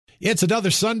It's another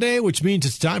Sunday, which means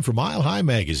it's time for Mile High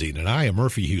Magazine, and I am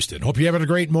Murphy Houston. Hope you're having a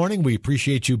great morning. We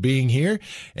appreciate you being here,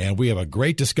 and we have a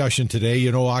great discussion today.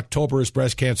 You know, October is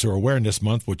Breast Cancer Awareness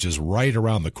Month, which is right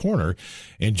around the corner.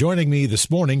 And joining me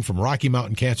this morning from Rocky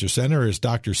Mountain Cancer Center is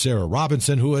Dr. Sarah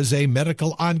Robinson, who is a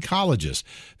medical oncologist.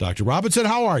 Dr. Robinson,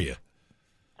 how are you?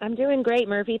 I'm doing great,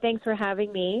 Murphy. Thanks for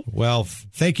having me. Well,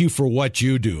 thank you for what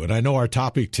you do. And I know our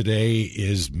topic today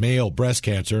is male breast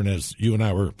cancer. And as you and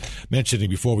I were mentioning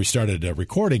before we started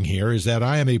recording here, is that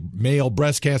I am a male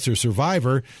breast cancer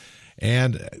survivor.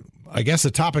 And I guess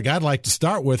the topic I'd like to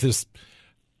start with is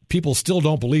people still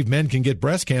don't believe men can get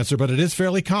breast cancer, but it is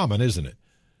fairly common, isn't it?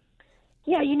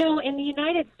 Yeah, you know, in the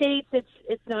United States,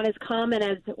 it's not as common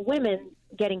as women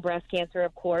getting breast cancer,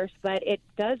 of course, but it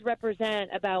does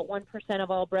represent about 1%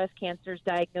 of all breast cancers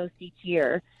diagnosed each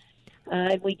year.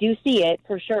 And we do see it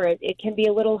for sure. It can be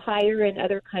a little higher in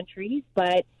other countries,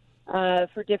 but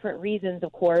for different reasons,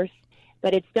 of course.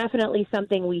 But it's definitely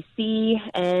something we see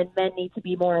and men need to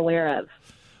be more aware of.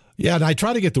 Yeah, and I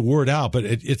try to get the word out, but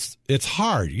it's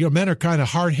hard. You know, men are kind of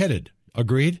hard-headed.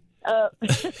 Agreed?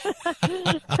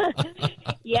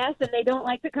 Yes, and they don't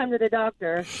like to come to the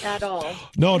doctor at all.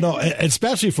 No,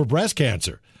 especially for breast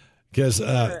cancer. Because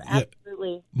sure,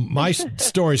 absolutely. My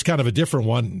story is kind of a different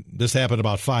one. This happened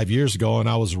about 5 years ago, and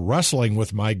I was wrestling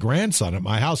with my grandson at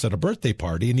my house at a birthday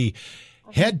party, and he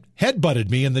head-butted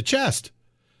me in the chest.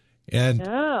 And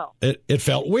it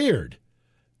felt weird.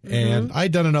 And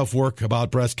I'd done enough work about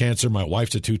breast cancer. My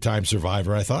wife's a 2-time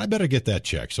survivor. I thought I better get that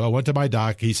checked. So I went to my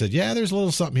doc. He said, yeah, there's a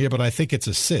little something here, but I think it's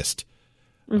a cyst.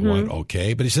 I went,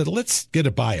 okay. But he said, let's get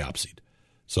it biopsied.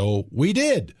 So we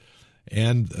did.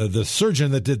 And the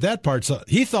surgeon that did that part,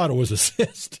 he thought it was a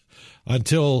cyst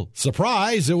until,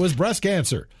 surprise, it was breast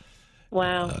cancer.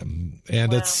 Wow.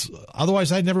 It's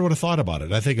otherwise I never would have thought about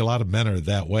it. I think a lot of men are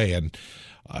that way. And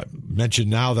I mentioned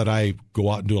now that I go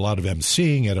out and do a lot of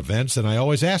emceeing at events, and I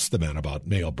always ask the men about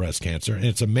male breast cancer. And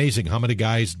it's amazing how many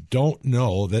guys don't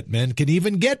know that men can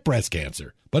even get breast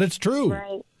cancer. But it's true.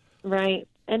 Right.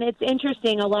 And it's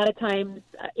interesting. A lot of times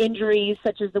injuries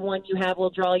such as the one you have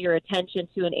will draw your attention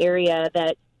to an area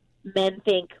that men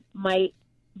think might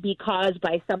be caused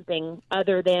by something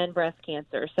other than breast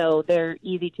cancer. So they're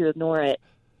easy to ignore it.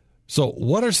 So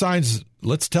what are signs?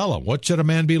 Let's tell them. What should a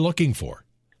man be looking for?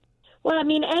 Well, I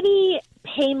mean, any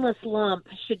painless lump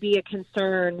should be a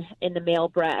concern in the male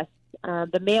breast.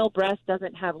 The male breast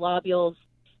doesn't have lobules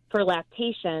for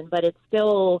lactation, but it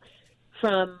still,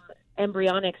 from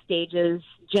embryonic stages,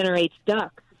 generates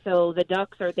ducts. So the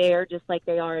ducts are there just like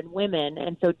they are in women.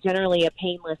 And so generally a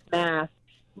painless mass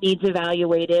needs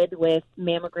evaluated with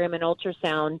mammogram and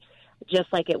ultrasound,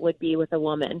 just like it would be with a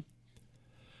woman.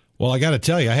 Well, I got to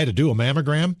tell you, I had to do a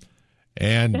mammogram,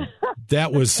 and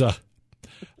that was...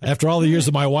 After all the years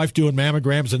of my wife doing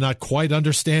mammograms and not quite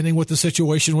understanding what the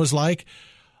situation was like,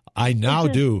 I now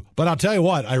do. But I'll tell you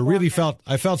what,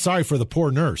 I felt sorry for the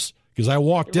poor nurse, because I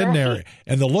walked in there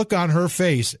and the look on her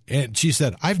face, and she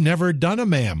said, I've never done a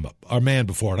man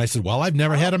before. And I said, well, I've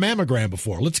never had a mammogram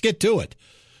before. Let's get to it.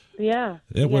 Yeah.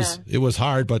 It was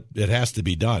hard, but it has to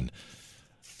be done.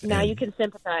 Now you can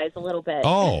sympathize a little bit.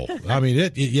 Oh, I mean,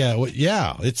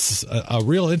 it's a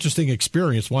real interesting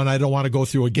experience, one I don't want to go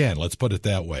through again. Let's put it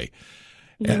that way.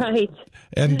 Right.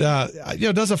 And,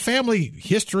 does a family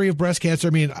history of breast cancer,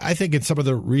 I mean, I think in some of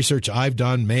the research I've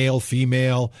done, male,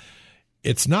 female,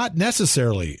 it's not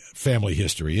necessarily family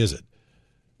history, is it?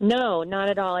 No, not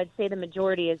at all. I'd say the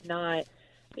majority is not.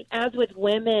 As with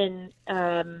women,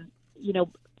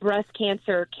 breast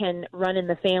cancer can run in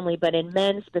the family, but in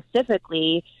men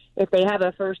specifically, if they have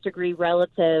a first-degree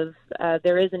relative,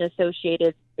 there is an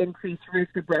associated increased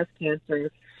risk of breast cancer.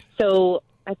 So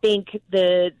I think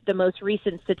the most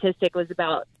recent statistic was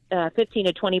about 15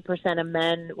 to 20% of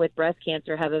men with breast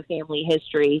cancer have a family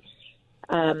history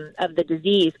of the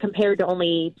disease, compared to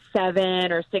only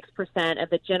 7 or 6%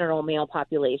 of the general male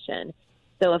population.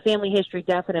 So a family history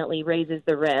definitely raises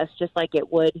the risk, just like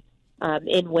it would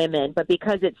in women, but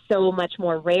because it's so much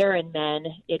more rare in men,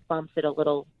 it bumps it a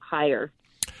little higher.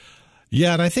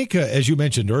 Yeah, and I think, as you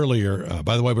mentioned earlier,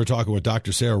 by the way, we're talking with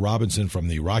Dr. Sarah Robinson from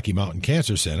the Rocky Mountain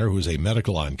Cancer Center, who's a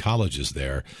medical oncologist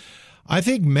there. I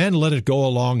think men let it go a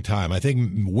long time. I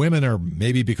think women are,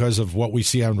 maybe because of what we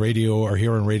see on radio or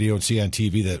hear on radio and see on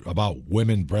TV that about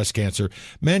women breast cancer,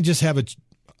 men just have a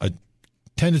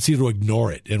tendency to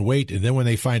ignore it and wait, and then when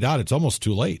they find out, it's almost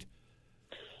too late.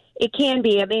 It can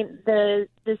be. I mean, the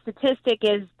statistic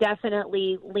is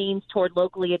definitely leans toward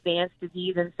locally advanced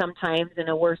disease, and sometimes in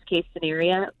a worst case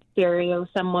scenario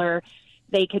somewhere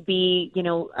they could be,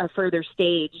 a further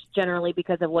stage. Generally,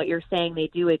 because of what you're saying,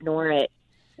 they do ignore it.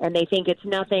 and they think it's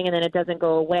nothing, and then it doesn't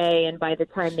go away. And by the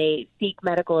time they seek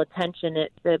medical attention,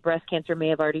 the breast cancer may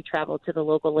have already traveled to the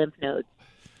local lymph nodes.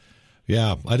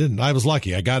 Yeah, I was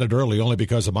lucky. I got it early only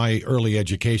because of my early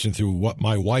education through what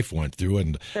my wife went through,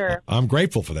 and Sure. I'm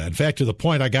grateful for that. In fact, to the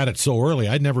point I got it so early,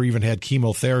 I'd never even had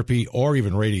chemotherapy or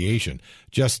even radiation.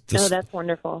 That's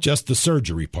wonderful. Just the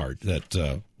surgery part. That's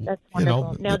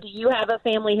wonderful. Now, do you have a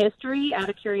family history, out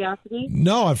of curiosity?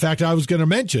 No, in fact, I was going to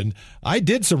mention, I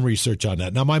did some research on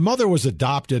that. Now, my mother was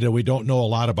adopted, and we don't know a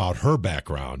lot about her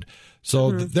background,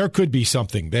 so there could be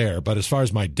something there. But as far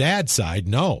as my dad's side,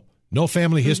 no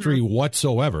family history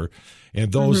whatsoever.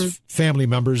 And those family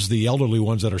members, the elderly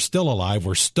ones that are still alive,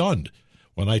 were stunned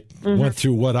when I went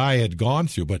through what I had gone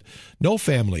through, but no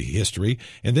family history.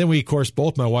 And then of course,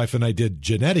 both my wife and I did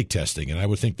genetic testing, and I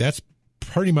would think that's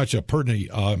pretty much a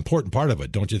important part of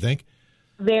it, don't you think?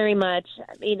 Very much.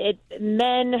 I mean,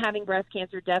 men having breast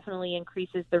cancer definitely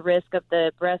increases the risk of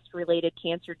the breast-related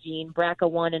cancer gene,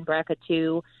 BRCA1 and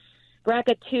BRCA2.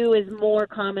 BRCA2 is more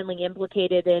commonly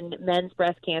implicated in men's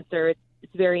breast cancer. It's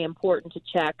very important to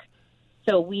check.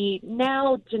 So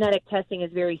genetic testing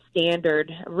is very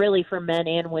standard, really, for men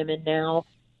and women now,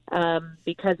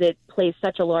 because it plays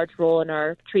such a large role in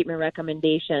our treatment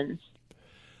recommendations.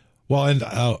 Well, and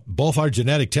both our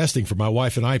genetic testing for my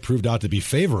wife and I proved out to be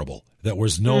favorable. There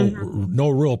was no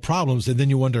real problems. And then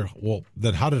you wonder, well,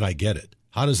 then how did I get it?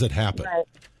 How does it happen?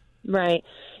 Right.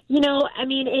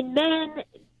 In men,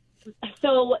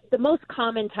 so the most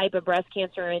common type of breast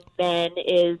cancer in men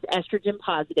is estrogen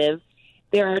positive.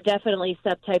 There are definitely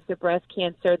subtypes of breast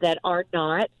cancer that are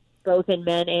not, both in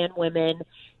men and women,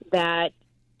 that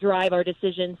drive our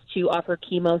decisions to offer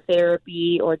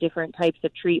chemotherapy or different types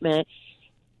of treatment.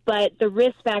 But the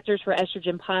risk factors for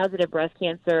estrogen-positive breast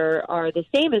cancer are the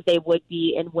same as they would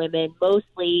be in women,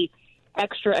 mostly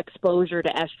extra exposure to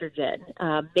estrogen,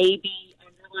 maybe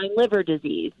underlying liver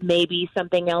disease, maybe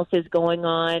something else is going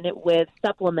on with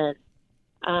supplements.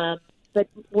 But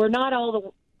we're not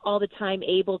all the time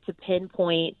able to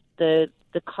pinpoint the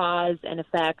cause and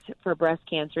effect for breast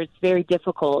cancer. It's very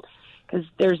difficult because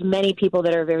there's many people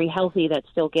that are very healthy that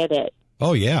still get it.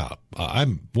 Oh, yeah.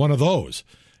 I'm one of those.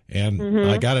 And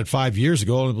I got it 5 years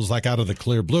ago, and it was like out of the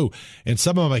clear blue. And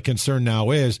some of my concern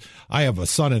now is I have a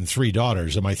son and 3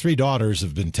 daughters, and my 3 daughters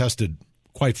have been tested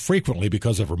quite frequently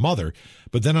because of her mother.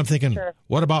 But then I'm thinking,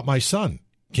 What about my son?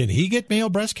 Can he get male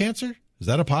breast cancer? Is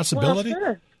that a possibility?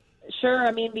 Well, sure.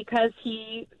 I mean, because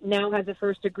he now has a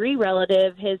first-degree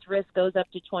relative, his risk goes up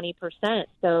to 20%.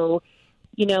 So,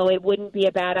 it wouldn't be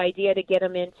a bad idea to get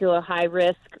him into a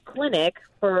high-risk clinic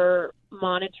for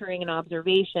monitoring and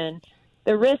observation.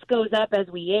 The risk goes up as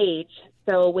we age,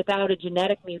 so without a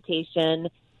genetic mutation,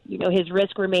 his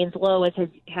risk remains low as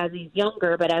he's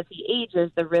younger, but as he ages,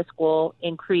 the risk will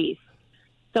increase.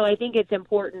 So I think it's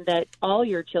important that all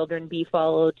your children be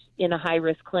followed in a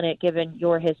high-risk clinic, given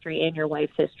your history and your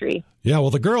wife's history. Yeah,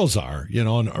 well, the girls are, in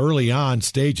early on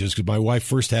stages, because my wife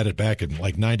first had it back in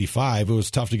 95. It was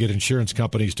tough to get insurance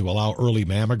companies to allow early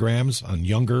mammograms on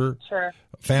younger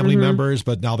family members,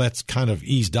 but now that's kind of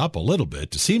eased up a little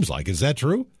bit, it seems like. Is that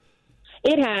true?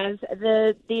 It has.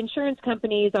 The insurance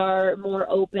companies are more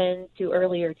open to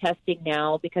earlier testing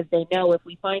now because they know if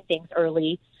we find things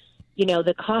early,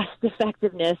 the cost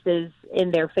effectiveness is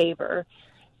in their favor.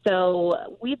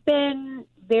 So we've been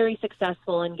very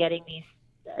successful in getting these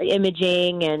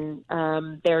imaging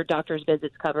and their doctor's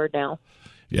visits covered now.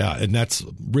 Yeah, and that's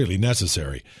really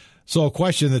necessary. So a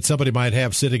question that somebody might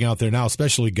have sitting out there now,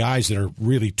 especially guys that are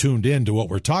really tuned in to what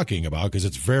we're talking about, because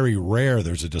it's very rare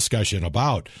there's a discussion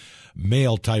about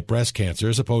male-type breast cancer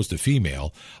as opposed to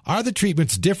female. Are the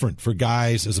treatments different for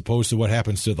guys as opposed to what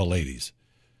happens to the ladies?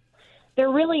 They're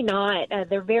really not.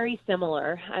 They're very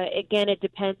similar. Again, it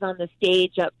depends on the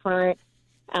stage up front,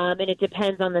 and it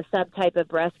depends on the subtype of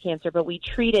breast cancer, but we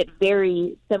treat it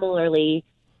very similarly.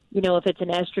 If it's an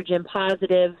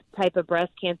estrogen-positive type of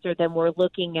breast cancer, then we're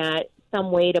looking at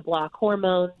some way to block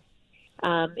hormones.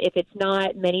 If it's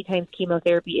not, many times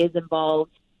chemotherapy is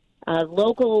involved.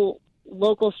 Local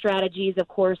strategies, of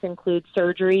course, include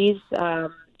surgeries,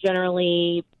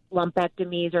 generally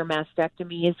lumpectomies or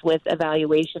mastectomies with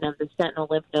evaluation of the sentinel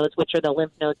lymph nodes, which are the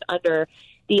lymph nodes under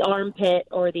the armpit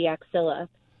or the axilla.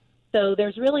 So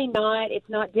it's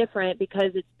not different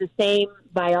because it's the same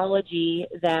biology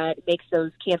that makes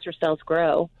those cancer cells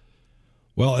grow.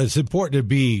 Well, it's important to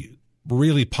be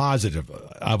really positive.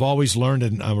 I've always learned,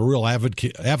 and I'm a real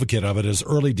advocate of it, is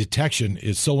early detection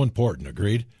is so important.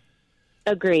 Agreed?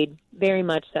 Agreed. Very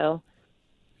much so.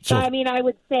 So, I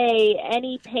would say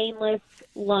any painless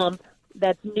lump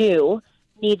that's new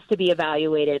needs to be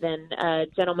evaluated, and a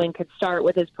gentleman could start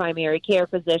with his primary care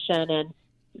physician and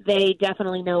they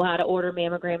definitely know how to order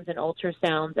mammograms and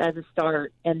ultrasounds as a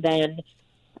start, and then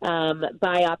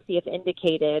biopsy if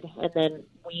indicated, and then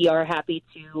we are happy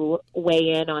to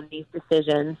weigh in on these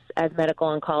decisions as medical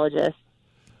oncologists.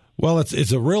 Well,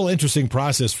 it's a real interesting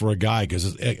process for a guy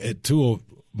because to a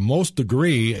most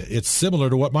degree, it's similar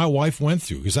to what my wife went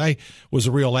through, because I was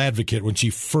a real advocate when she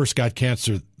first got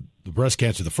cancer, the breast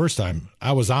cancer, the first time.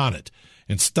 I was on it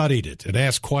and studied it and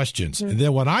asked questions. Mm-hmm. And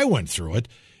then when I went through it,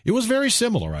 it was very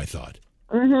similar, I thought.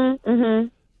 Mm-hmm, mm-hmm.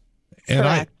 And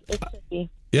correct. It should be.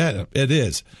 Yeah, it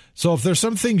is. So if there's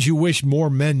some things you wish more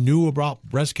men knew about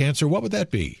breast cancer, what would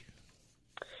that be?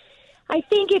 I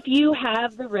think if you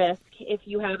have the risk, if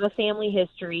you have a family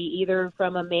history, either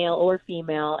from a male or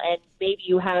female, and maybe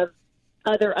you have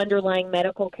other underlying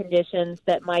medical conditions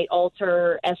that might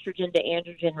alter estrogen to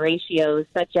androgen ratios,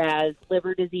 such as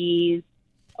liver disease,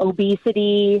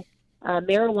 obesity,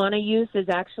 marijuana use is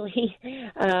actually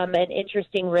an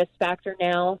interesting risk factor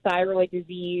now, thyroid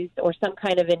disease, or some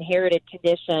kind of inherited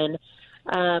condition,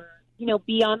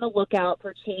 be on the lookout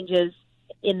for changes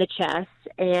in the chest.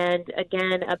 And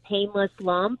again, a painless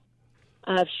lump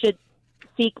should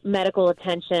seek medical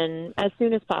attention as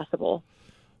soon as possible.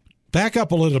 Back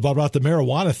up a little bit about the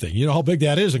marijuana thing. You know how big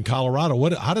that is in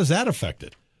Colorado. How does that affect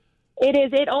it? It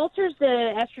is. It alters the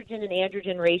estrogen and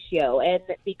androgen ratio. And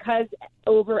because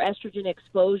over-estrogen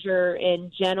exposure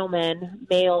in gentlemen,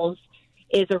 males,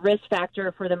 is a risk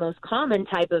factor for the most common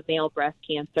type of male breast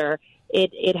cancer,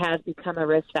 it has become a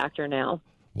risk factor now.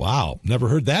 Wow. Never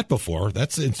heard that before.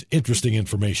 That's interesting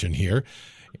information here.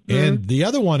 Mm-hmm. And the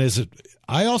other one is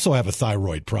I also have a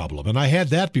thyroid problem, and I had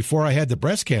that before I had the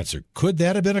breast cancer. Could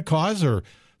that have been a cause or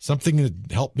something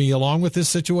that helped me along with this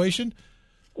situation?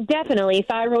 Definitely.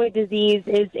 Thyroid disease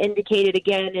is indicated,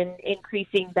 again, in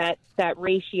increasing that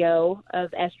ratio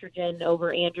of estrogen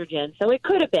over androgen. So it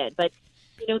could have been. But,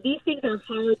 these things are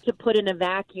hard to put in a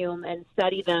vacuum and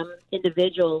study them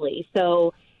individually.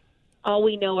 So all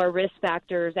we know are risk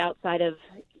factors outside of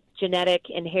genetic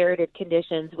inherited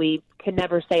conditions. We can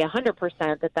never say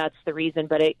 100% that that's the reason,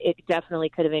 but it definitely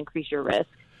could have increased your risk.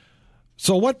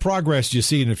 So what progress do you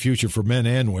see in the future for men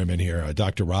and women here,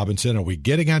 Dr. Robinson? Are we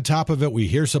getting on top of it? We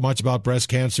hear so much about breast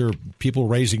cancer, people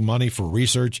raising money for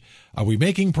research. Are we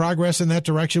making progress in that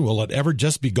direction? Will it ever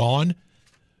just be gone?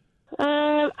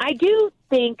 I do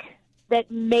think that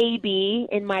maybe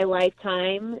in my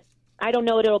lifetime, I don't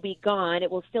know if it'll be gone. It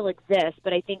will still exist,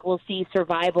 but I think we'll see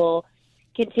survival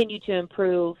continue to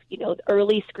improve.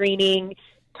 Early screening,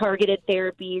 targeted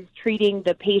therapies, treating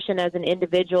the patient as an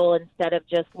individual instead of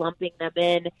just lumping them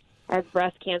in as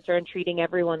breast cancer and treating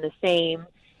everyone the same.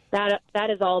 That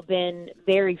has all been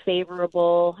very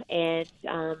favorable and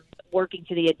working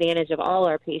to the advantage of all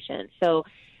our patients. So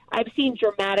I've seen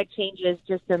dramatic changes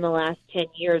just in the last 10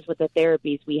 years with the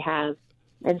therapies we have.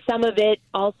 And some of it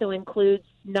also includes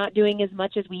not doing as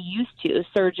much as we used to,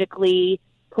 surgically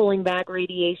pulling back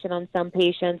radiation on some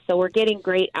patients. So we're getting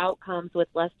great outcomes with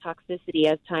less toxicity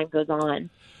as time goes on.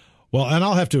 Well, and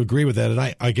I'll have to agree with that. And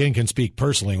I, again, can speak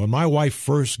personally. When my wife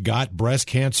first got breast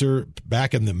cancer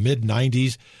back in the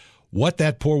mid-'90s, what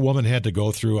that poor woman had to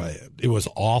go through, it was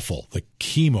awful. The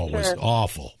chemo was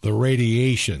awful. The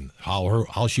radiation,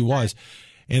 how she was.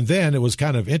 And then it was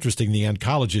kind of interesting, the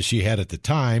oncologist she had at the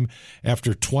time,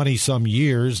 after 20-some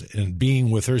years and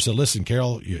being with her, said, listen,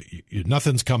 Carol,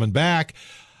 nothing's coming back.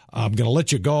 I'm going to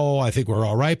let you go. I think we're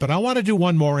all right, but I want to do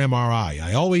one more MRI.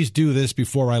 I always do this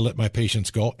before I let my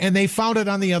patients go. And they found it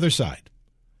on the other side.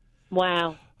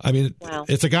 Wow. I mean,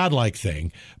 It's a godlike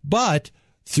thing. But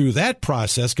through that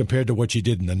process, compared to what you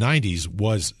did in the 90s,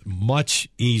 was much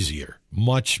easier.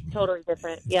 Totally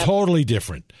different. Yeah. Totally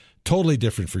different. Totally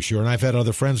different for sure. And I've had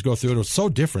other friends go through it. It was so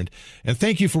different. And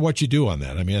thank you for what you do on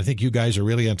that. I mean, I think you guys are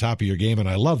really on top of your game, and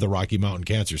I love the Rocky Mountain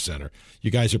Cancer Center.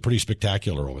 You guys are pretty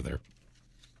spectacular over there.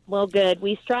 Well, good.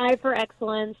 We strive for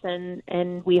excellence,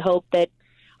 and we hope that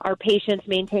our patients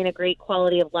maintain a great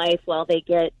quality of life while they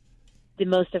get the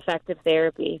most effective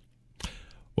therapy.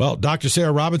 Well, Dr.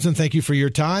 Sarah Robinson, thank you for your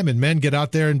time. And men, get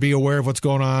out there and be aware of what's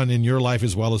going on in your life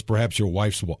as well as perhaps your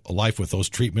wife's life with those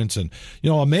treatments. And,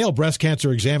 a male breast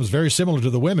cancer exam is very similar to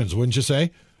the women's, wouldn't you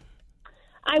say?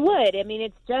 I would. I mean,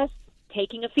 it's just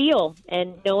taking a feel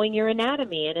and knowing your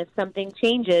anatomy. And if something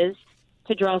changes,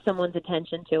 to draw someone's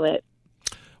attention to it.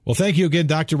 Well, thank you again,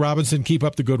 Dr. Robinson. Keep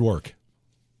up the good work.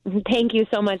 Thank you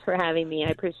so much for having me. I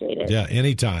appreciate it. Yeah,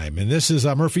 anytime. And this is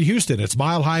Murphy Houston. It's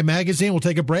Mile High Magazine. We'll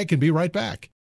take a break and be right back.